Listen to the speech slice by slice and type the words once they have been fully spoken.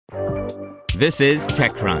This is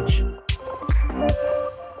TechCrunch.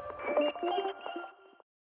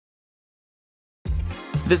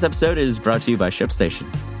 This episode is brought to you by ShipStation.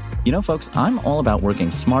 You know, folks, I'm all about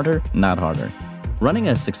working smarter, not harder. Running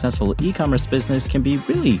a successful e-commerce business can be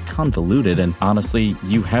really convoluted, and honestly,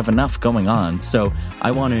 you have enough going on, so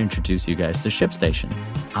I want to introduce you guys to ShipStation.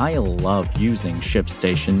 I love using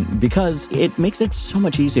ShipStation because it makes it so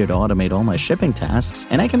much easier to automate all my shipping tasks,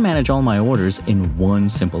 and I can manage all my orders in one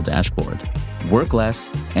simple dashboard. Work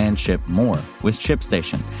less and ship more with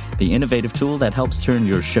ShipStation, the innovative tool that helps turn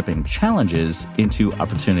your shipping challenges into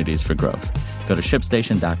opportunities for growth. Go to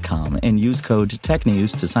ShipStation.com and use code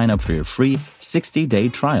TechNews to sign up for your free 60-day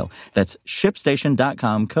trial. That's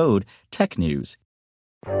ShipStation.com, code TechNews.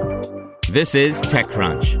 This is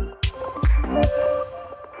TechCrunch.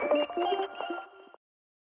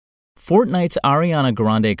 Fortnite's Ariana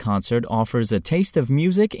Grande concert offers a taste of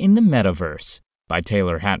music in the metaverse by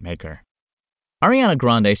Taylor Hatmaker. Ariana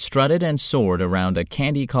Grande strutted and soared around a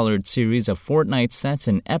candy-colored series of Fortnite sets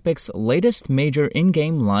in Epic's latest major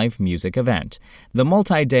in-game live music event. The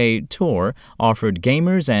multi-day tour offered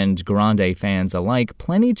gamers and Grande fans alike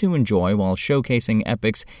plenty to enjoy while showcasing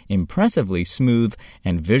Epic's impressively smooth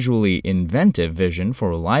and visually inventive vision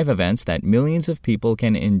for live events that millions of people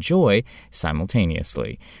can enjoy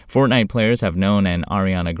simultaneously. Fortnite players have known an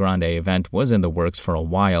Ariana Grande event was in the works for a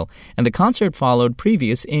while, and the concert followed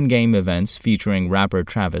previous in-game events featuring rapper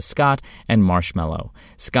Travis Scott and Marshmello.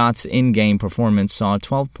 Scott's in-game performance saw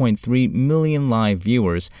 12.3 million live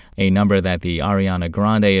viewers, a number that the Ariana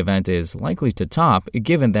Grande event is likely to top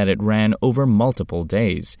given that it ran over multiple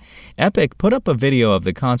days. Epic put up a video of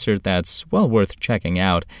the concert that's well worth checking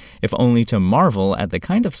out, if only to marvel at the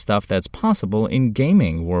kind of stuff that's possible in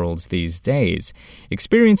gaming worlds these days.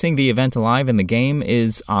 Experiencing the event live in the game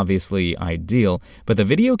is obviously ideal, but the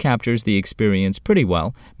video captures the experience pretty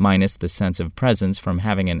well, minus the sense of presence from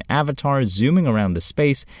having an avatar zooming around the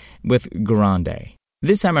space with Grande.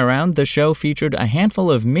 This time around, the show featured a handful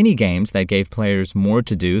of mini-games that gave players more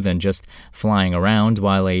to do than just flying around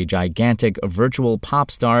while a gigantic virtual pop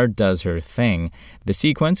star does her thing. The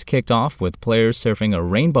sequence kicked off with players surfing a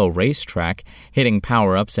rainbow racetrack, hitting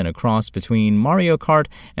power-ups in a cross between Mario Kart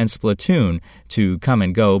and Splatoon to Come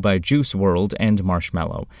and Go by Juice WRLD and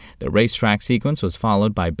Marshmello. The racetrack sequence was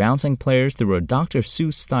followed by bouncing players through a Dr.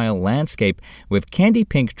 Seuss-style landscape with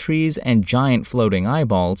candy-pink trees and giant floating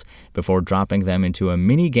eyeballs before dropping them into a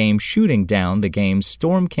mini-game shooting down the game's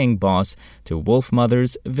Storm King boss to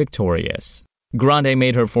Wolfmother's Victorious. Grande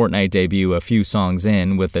made her Fortnite debut a few songs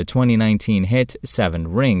in with the 2019 hit Seven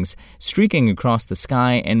Rings, streaking across the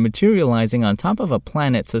sky and materializing on top of a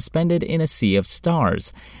planet suspended in a sea of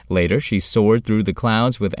stars. Later, she soared through the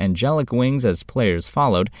clouds with angelic wings as players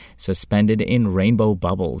followed, suspended in rainbow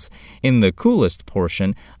bubbles. In the coolest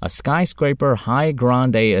portion, a skyscraper-high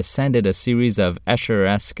Grande ascended a series of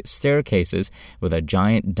Escher-esque staircases with a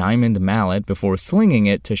giant diamond mallet before slinging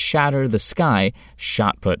it to shatter the sky,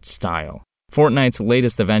 shot-put style. Fortnite's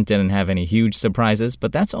latest event didn't have any huge surprises,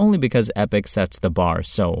 but that's only because Epic sets the bar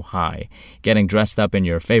so high. Getting dressed up in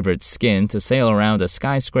your favorite skin to sail around a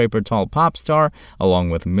skyscraper-tall pop star, along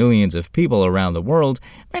with millions of people around the world,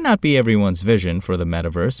 might not be everyone's vision for the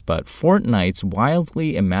metaverse, but Fortnite's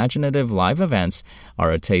wildly imaginative live events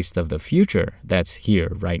are a taste of the future that's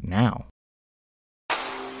here right now.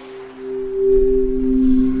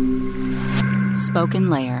 Spoken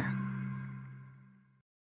Layer.